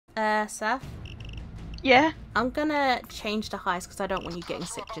Seth? Yeah? I'm gonna change the heist because I don't want you getting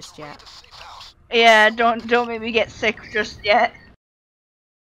sick just yet. Yeah, don't make me get sick just yet.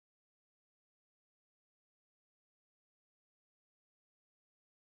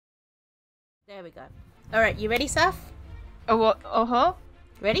 There we go. Alright, you ready, Seth? Oh, what? Uh-huh.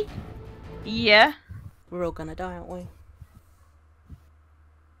 Ready? Yeah. We're all gonna die, aren't we?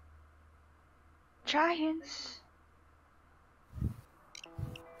 Giants.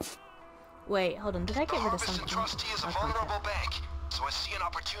 Wait, hold on. Did I get rid of something? Trustee is a vulnerable bank, so I see an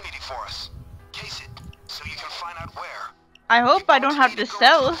opportunity for us. Case it, so you can find out where. I hope I don't have to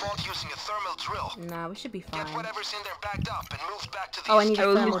sell. Using a thermal drill. Nah, we should be fine. Get whatever's in there backed up and moved back to the Oh, I need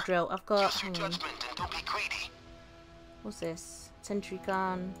a thermal drill. I've got. Use your judgment and don't be greedy. What's this? Sentry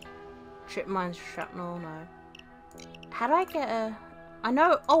gun. Trip mines, shrapnel. No. How do I get a? I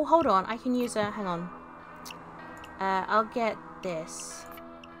know. Oh, hold on. I can use a. Hang on. I'll get this.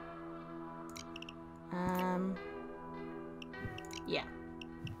 Yeah.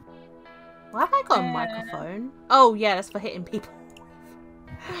 Why have I got a microphone? Oh, yeah, that's for hitting people.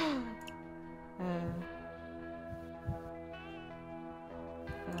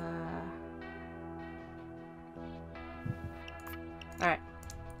 Alright.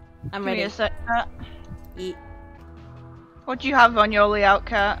 I'm ready. Give me a sec, Kat. Eat. What do you have on your layout,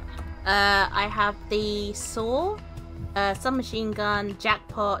 Kat? I have the saw, submachine gun,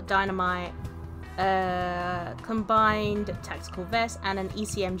 jackpot, dynamite, combined tactical vest, and an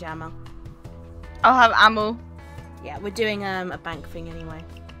ECM jammer. I'll have ammo. Yeah, we're doing a bank thing anyway.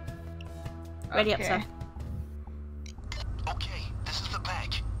 Ready up, sir. Okay, this is the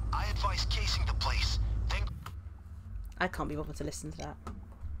bank. I advise casing the place. Then I can't be bothered to listen to that.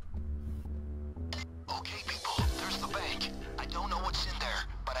 okay, people, there's the bank. I don't know what's in there,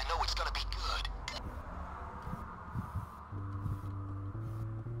 but I know it's gonna be good.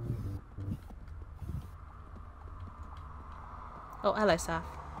 Oh, hello, Saf.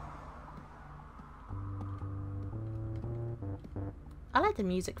 I like the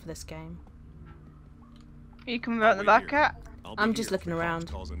music for this game. Are you coming out the back, Kat? I'm just looking around.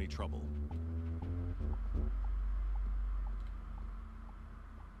 Cause any trouble.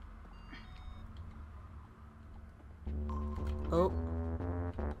 Oh.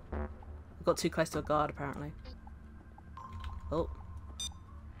 I got too close to a guard, apparently. Oh.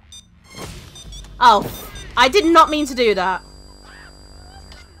 Oh. I did not mean to do that.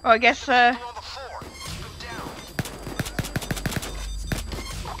 Well, I guess, On the floor. Keep him down.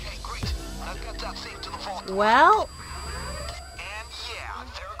 Okay, great. I've got that thing to the vault. Well. And yeah,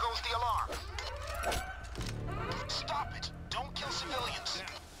 there goes the alarm. Stop it. Don't kill civilians.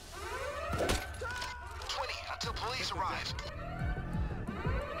 20 until police arrive.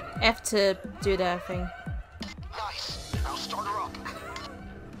 F to do their thing. Nice. Now start her up.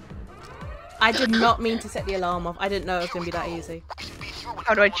 I did not mean to set the alarm off. I didn't know it was going to be that easy.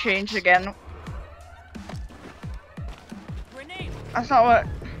 how do I change again? That's not what...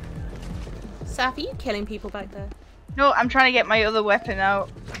 Saf, are you killing people back there? No, I'm trying to get my other weapon out.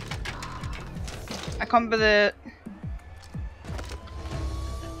 I come with the...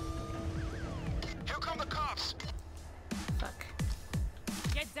 Here come the cops. Fuck.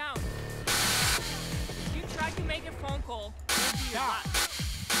 Get down. If you try to make a phone call, you'll be shot.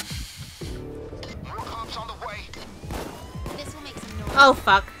 More cops on the way. This will make some noise. Oh,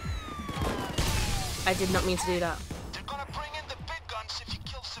 fuck. I did not mean to do that. They're gonna bring in the big guns if you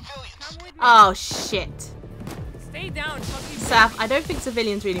kill civilians. Come with me. Oh, shit. Stay down, fucking Saf, I don't think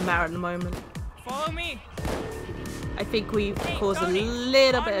civilians really matter at the moment. Follow me. I think we've Hey, caused Tony, a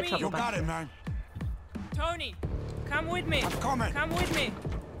little on bit of me. trouble You back got it, there. man. Tony, come with me. I'm coming. Come with me.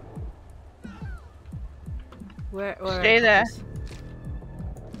 Where Stay there.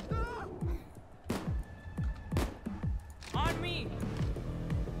 On me.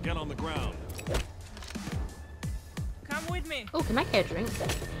 Get on the ground. Come with me. Oh, can I get a drink?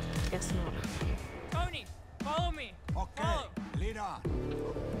 Guess not. Tony, follow me. Okay, Follow. lead on.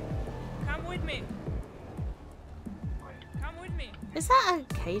 Come with me. Come with me. Is that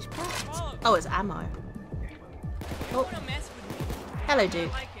a cage pack? Follow. Oh, it's ammo. You Oh. wanna mess with me? Hello, I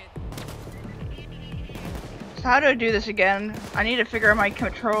dude. like it. So how do I do this again? I need to figure out my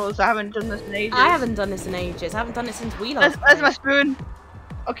controls. I haven't done this in ages. I haven't done this in ages. I haven't done it since we last That's played. my spoon.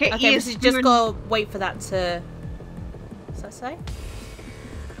 Okay, Okay, E's we just spoon. gotta wait for that to... What's that say?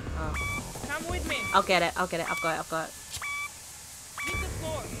 Oh. Come with me. I'll get it. I'll get it. I've got it. I've got it. Hit the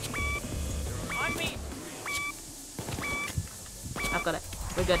floor. On me. I've got it.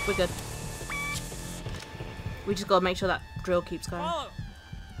 We're good. We're good. We just gotta make sure that drill keeps going. Follow.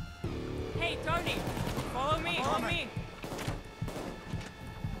 Hey, Tony. Follow me. On me.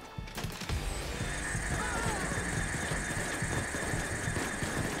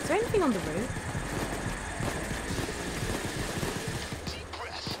 anything on the roof? Deep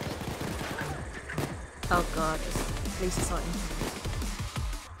breath. Oh god, it's police are sighting.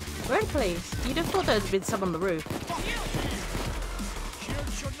 Where are the police? You'd have thought there had been some on the roof. Shield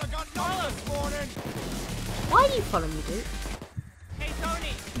shouldn't have got no this morning. Why are you following me, dude? Hey,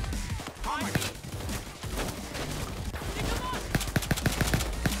 Tony. On me. Stick 'em on.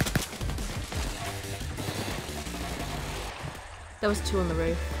 There was 2 on the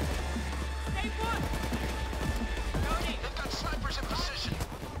roof. Stay put. Tony. They've got snipers in position.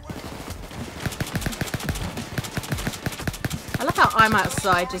 I like how I'm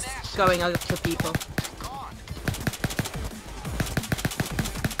outside just going over to people. Gone.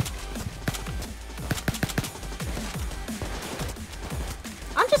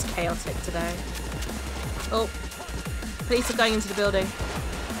 I'm just chaotic today. Oh, police are going into the building.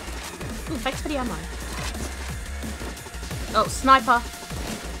 Ooh, thanks for the ammo. Oh, sniper!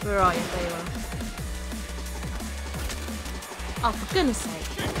 Where are you? There you are. Oh, for goodness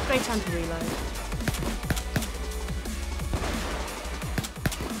sake. Great time to reload.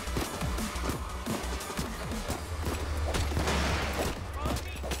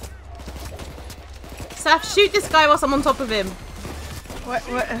 Saf, shoot this guy whilst I'm on top of him. What?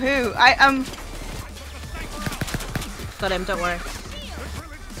 Who? I am. Got him, don't worry. Come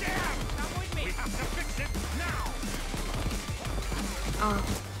with me. Oh,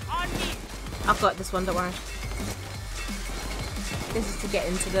 On me. I've got this one, don't worry. This is to get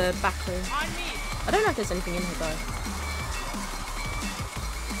into the back room. On me. I don't know if there's anything in here though.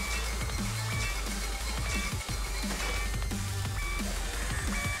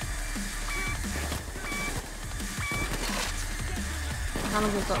 How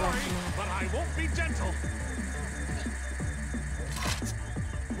long have we got left in there? But I won't be gentle.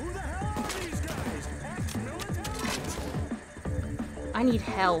 Who the hell are these guys? Ex-military? I need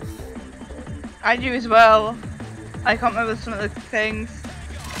health. I do as well. I can't remember some of the things.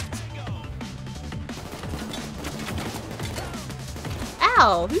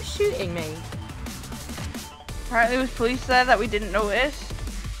 Ow! Who's shooting me? Apparently there was police there that we didn't notice.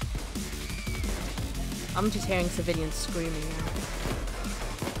 I'm just hearing civilians screaming now.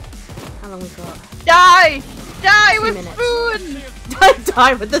 How long we got? Die! Die 2 with minutes. spoon! Don't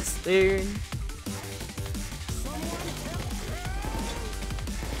die with the spoon.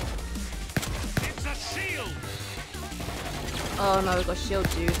 It's a shield. Oh no, we got shield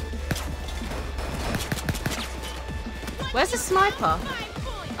dude. Where's the sniper?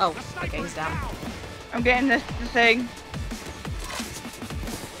 Oh, okay, he's down. I'm getting the thing.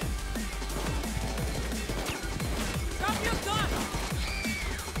 Drop your gun.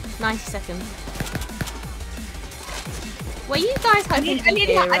 90 seconds. Were you guys hoping to be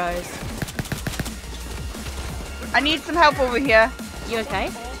heroes? I need some help over here. You okay?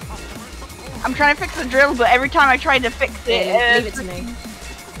 I'm trying to fix the drill, but every time I try to fix it, Yeah, leave it to me.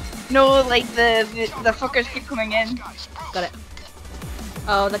 no, like the fuckers keep coming in. Got it.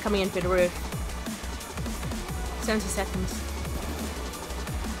 Oh, they're coming in through the roof. 70 seconds.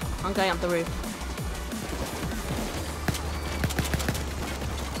 I'm going up the roof.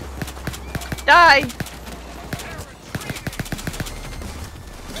 Die!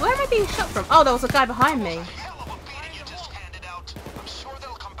 Where am I being shot from? Oh, there was a guy behind me. Hell of a beating you just handed out. I'm sure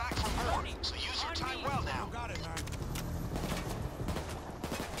they'll come back for more. So use your time well now. Got it, man.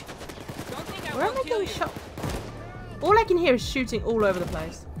 Don't think I Where am won't I kill being you. shot? All I can hear is shooting all over the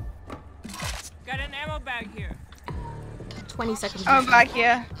place. Got an ammo bag here. 20 seconds. I'm left. back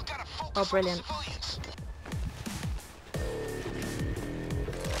here. We've got to focus Oh, on the brilliant. civilians.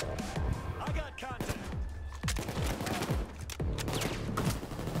 I got contact.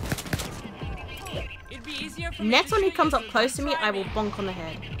 It'd be easier for me Next to one who shoot comes you up if close to you me, try I will bonk on the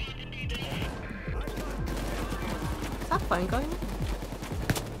head. Is that phone going?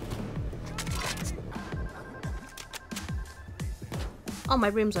 Oh, my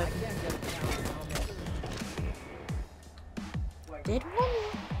room's open. Did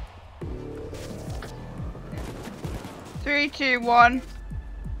one? 3, 2, 1.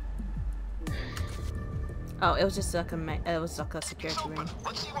 Oh, it was just like it was like a security room.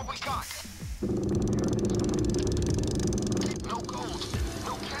 Let's see what we got. No gold,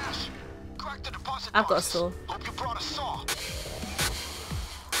 no cash. Crack the deposit I've got a box. saw. Hope you brought a saw.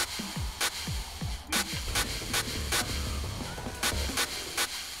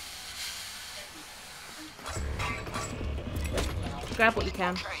 Grab what you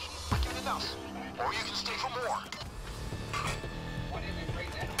can. Okay, I get enough. Or you can stay for more.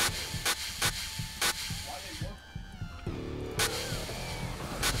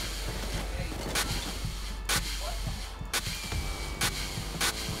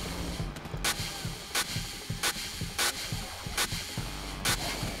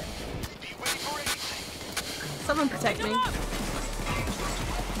 Come and protect me. Drop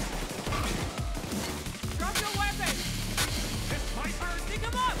your weapon. Pick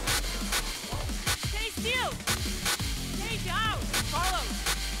him up. Stay still. Stay down. Follow.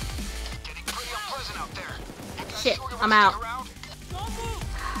 Getting pretty unpleasant out there. You guys Shit, sure you I'm wanna out. stick around? Don't move.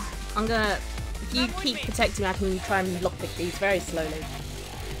 I'm gonna. If you keep protecting me, I can try and lockpick these very slowly.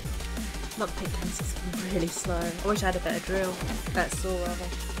 Lockpicking is really slow. I wish I had a better drill. Saw rather.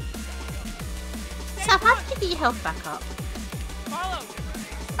 Sap, how did you get your health back up? Follow.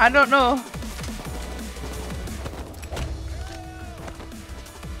 I don't know.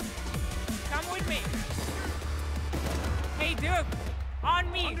 Come with me. Hey, dude.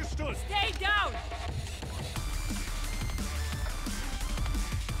 On me. Understood. Stay down.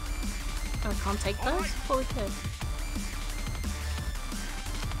 Oh, I can't take those? Thought we could.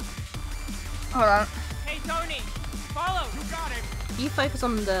 Hold on. Hey, Tony. Follow. You got it. If you focus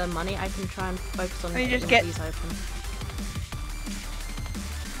on the money, I can try and focus on Let me just getting get- these open.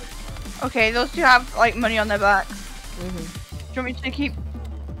 Okay, those two have like money on their back. Do Mm-hmm. you want me to keep?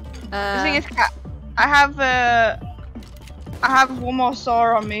 The thing is, I have one more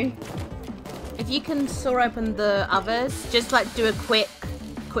saw on me. If you can saw open the others, just like do a quick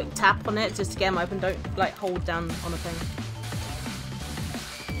tap on it just to get them open. Don't like hold down on a thing.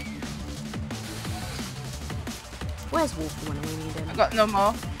 Where's Walker when we need him? I got no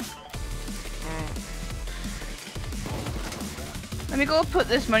more. Alright. Let me go put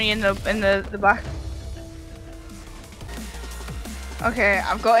this money in the back. Okay,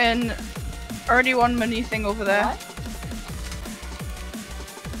 I've got in already one money thing over there. What?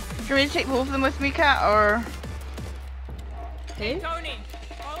 Do you want me to take both of them with me, Kat, or? Who? Tony.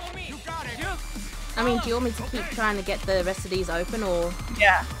 Follow me. You got it. Duke. I mean, do you want me to keep trying to get the rest of these open, or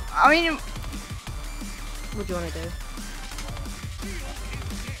Yeah. I mean, what do you want to do?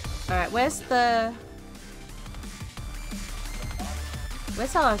 Alright, where's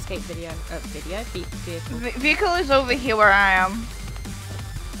our escape vehicle? vehicle is over here where I am.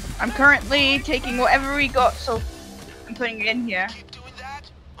 I'm currently taking whatever we got, so I'm putting it in here. Keep doing that,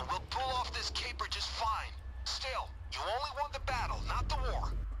 and we'll pull off this caper just fine. Still, you only won the battle, not the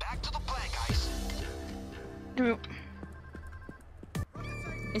war. Back to the Bank Heist. Do-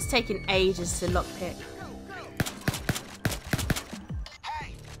 It's taking ages to lockpick.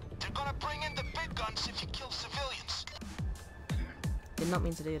 Hey, they're gonna bring in the big guns if you kill civilians. Did not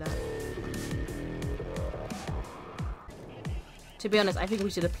mean to do that. To be honest, I think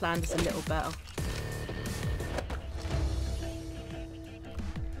we should have planned this a little better.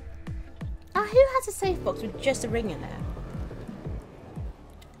 Ah, who has a safe box with just a ring in there?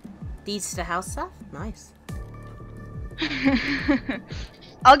 These to the house stuff? Nice.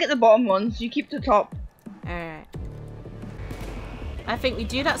 I'll get the bottom ones. You keep the top. Alright. I think we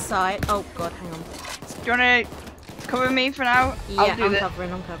do that side. Oh god, hang on. Do you wanna cover me for now? Yeah, I'll do I'm this. covering.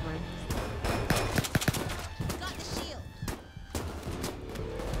 Got the shield.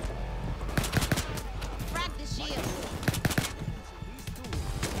 Frag the shield.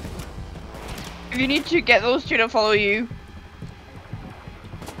 If you need to get those two to follow you.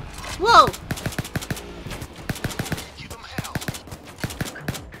 Whoa! Give them hell.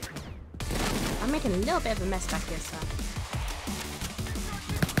 I'm making a little bit of a mess back here, sir.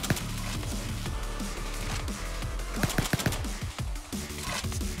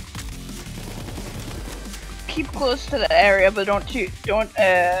 Keep close to the area, but don't get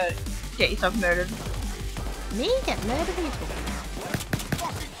yourself murdered. Me get murdered? What are you talking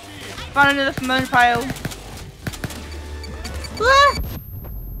about? Found another money pile. Ah!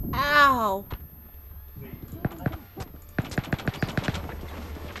 Ow!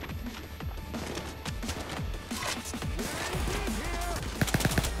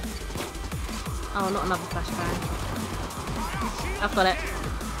 Oh, not another flashbang. I've got it.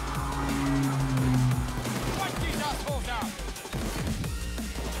 Wipe these assholes out.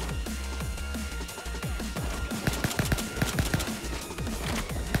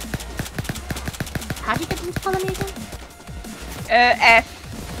 How do you get them to follow me again?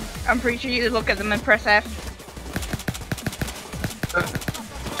 F. I'm pretty sure you look at them and press F.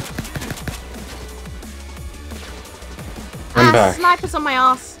 I'm back. Snipers on my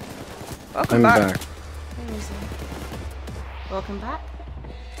ass. Welcome I'm back. back. Where is he? Welcome back.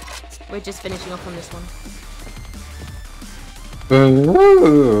 We're just finishing off on this one.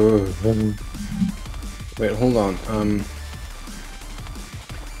 Wait, hold on.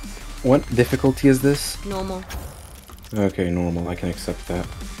 What difficulty is this? Normal. Okay, normal. I can accept that.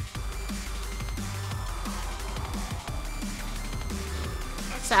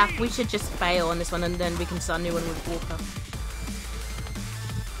 Saf, we should just fail on this one and then we can start a new one with Walker.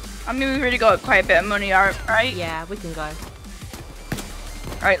 I mean, we've already got quite a bit of money, right? Yeah, we can go.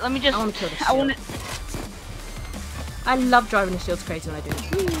 Alright, let me just. I want to kill the I want to. I love driving the shield's crazy when I do it.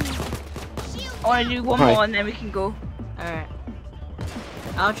 I want to do one Hi. more and then we can go. Alright.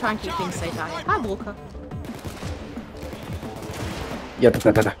 I'll try and keep things safe out here. Hi, Walker. Yeah,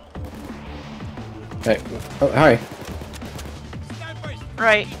 da. Hey, oh, hi. Snipers!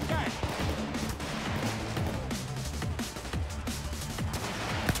 Right. Attack!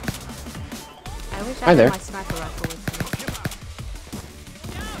 I wish Hi I had there. my sniper rifle with me.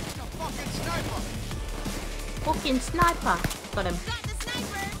 It's a fucking sniper! Fucking sniper! Got him. Got the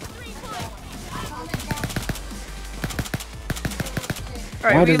sniper. 3 points.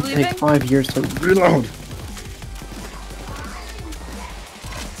 Right, Why are we does it leaving? take 5 years to reload?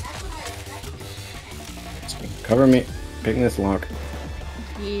 Cover me. Picking this lock.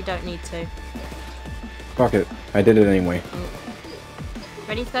 You don't need to. Fuck it. I did it anyway.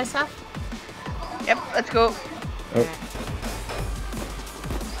 Ready to go, Seth? Yep, let's go. Oh.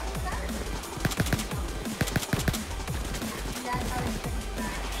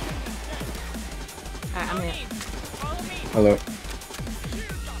 Alright, I'm here. Follow me. Hello.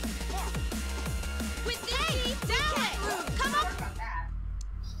 With this, down. Come on.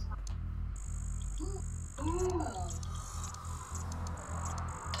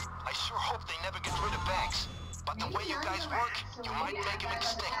 I sure hope they never get rid of banks. But the way you guys work, you might make them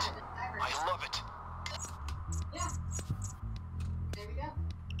extinct. I love it.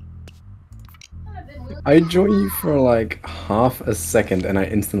 I join you for like half a second and I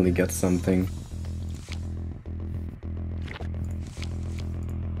instantly get something.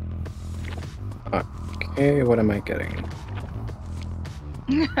 Okay, what am I getting?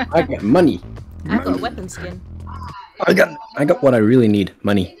 I get money. I got a weapon skin. I got what I really need.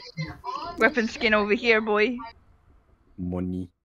 Money. Weapon skin over here, boy. Money.